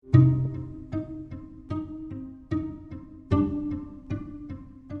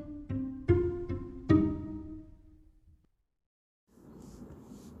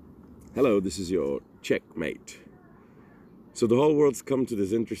Hello, this is your checkmate. So the whole world's come to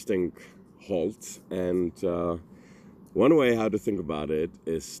this interesting halt, and one way how to think about it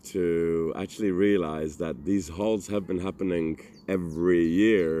is to actually realize that these halts have been happening every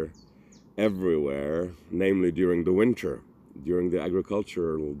year, everywhere, namely during the winter, during the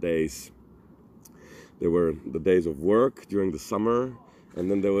agricultural days. There were the days of work during the summer, and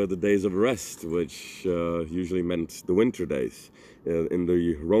then there were the days of rest, which usually meant the winter days. In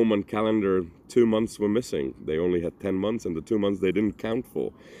the Roman calendar, 2 months were missing. They only had 10 months, and the 2 months they didn't count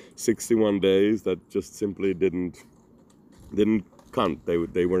for. 61 days that just simply didn't count.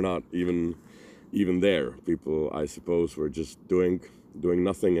 They were not even there. People, I suppose, were just doing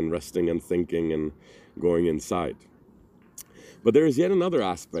nothing and resting and thinking and going inside. But there is yet another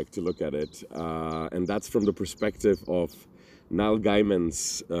aspect to look at it, and that's from the perspective of Neil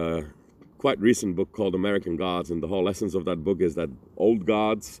Gaiman's quite recent book called American Gods. And the whole essence of that book is that old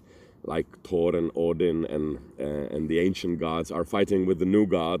gods like Thor and Odin and the ancient gods are fighting with the new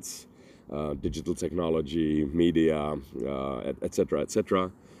gods, digital technology, media, etc.,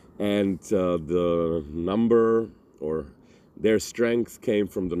 etc. And the number or their strength came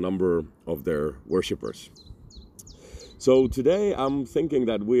from the number of their worshippers. So today I'm thinking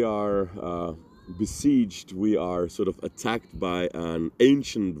that we are besieged, we are sort of attacked by an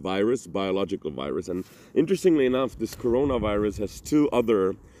ancient virus, biological virus. And interestingly enough, this coronavirus has two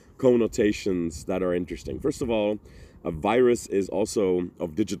other connotations that are interesting. First of all, a virus is also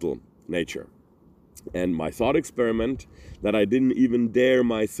of digital nature. And my thought experiment that I didn't even dare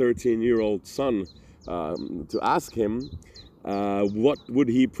my 13-year-old son to ask him, what would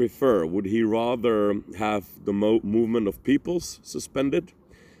he prefer? Would he rather have the movement of peoples suspended,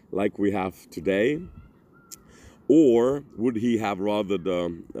 like we have today, or would he have rather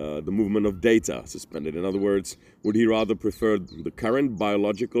the movement of data suspended? In other words, would he rather prefer the current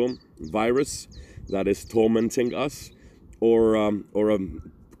biological virus that is tormenting us, or a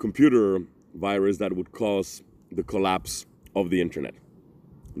computer virus that would cause the collapse of the internet?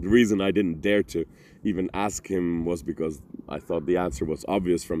 The reason I didn't dare to even ask him was because I thought the answer was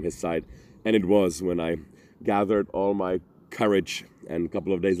obvious from his side, and it was. When I gathered all my courage and a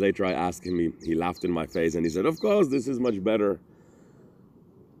couple of days later I asked him, he laughed in my face and he said, "Of course, this is much better."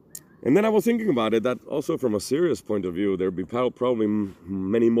 And then I was thinking about it, that also from a serious point of view, there'd be probably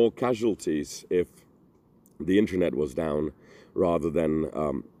many more casualties if the internet was down rather than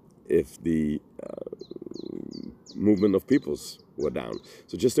if the movement of peoples were down.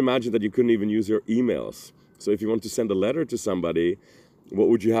 So just imagine that you couldn't even use your emails. So if you want to send a letter to somebody, what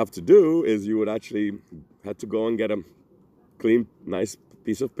would you have to do is you would actually have to go and get a clean, nice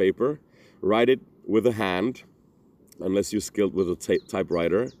piece of paper, write it with a hand, unless you're skilled with a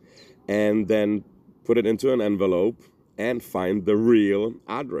typewriter, and then put it into an envelope and find the real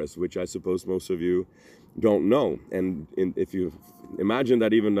address, which I suppose most of you don't know. And if you imagine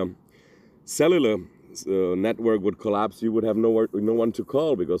that even the cellular network would collapse, you would have no one to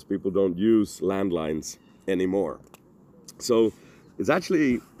call because people don't use landlines anymore. So it's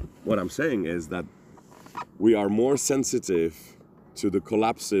actually, what I'm saying is that we are more sensitive to the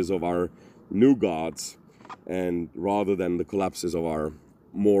collapses of our new gods, and rather than the collapses of our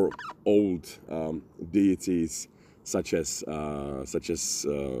more old deities, such as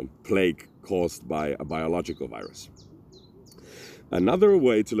plague caused by a biological virus. Another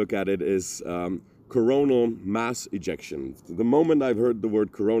way to look at it is coronal mass ejection. The moment I've heard the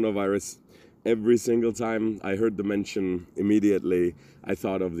word coronavirus, every single time I heard the mention, immediately I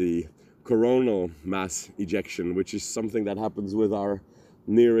thought of the coronal mass ejection, which is something that happens with our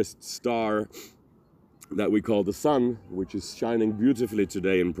nearest star that we call the sun, which is shining beautifully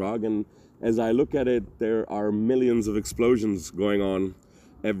today in Prague. And as I look at it, there are millions of explosions going on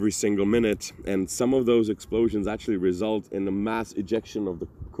every single minute, and some of those explosions actually result in a mass ejection of the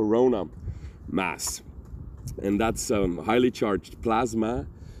corona mass. And that's highly charged plasma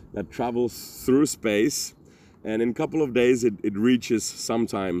that travels through space, and in a couple of days it reaches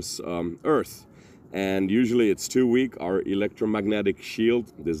sometimes Earth. And usually it's too weak. Our electromagnetic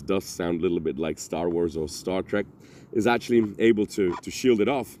shield, this does sound a little bit like Star Wars or Star Trek, is actually able to shield it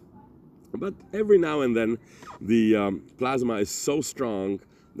off. But every now and then the plasma is so strong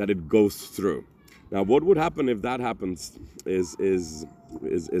that it goes through. Now what would happen if that happens is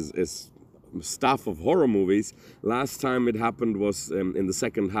stuff of horror movies. Last time it happened was in the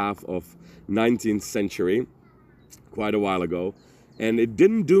second half of 19th century, quite a while ago. And it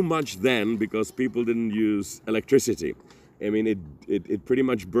didn't do much then because people didn't use electricity. I mean, it pretty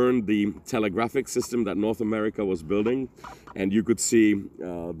much burned the telegraphic system that North America was building. And you could see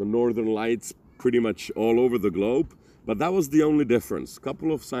the northern lights pretty much all over the globe. But that was the only difference. A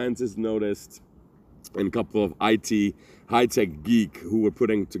couple of scientists noticed, and a couple of IT high-tech geek who were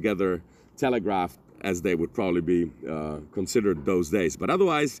putting together telegraph as they would probably be considered those days. But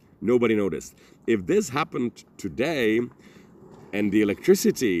otherwise, nobody noticed. If this happened today and the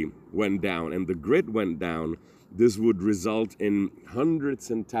electricity went down and the grid went down, this would result in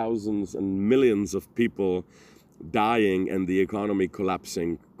hundreds and thousands and millions of people dying and the economy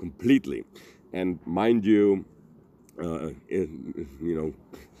collapsing completely. And mind you,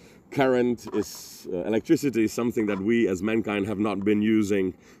 current is electricity is something that we as mankind have not been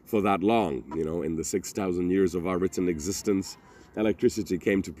using for that long. In the 6,000 years of our written existence, electricity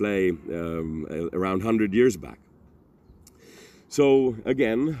came to play around 100 years back. So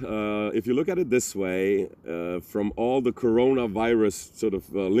again, if you look at it this way, from all the coronavirus sort of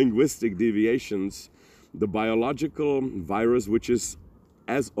linguistic deviations, the biological virus, which is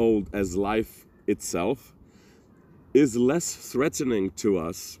as old as life itself, is less threatening to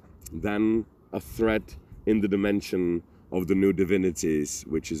us than a threat in the dimension of the new divinities,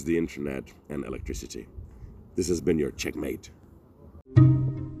 which is the internet and electricity. This has been your Checkmate.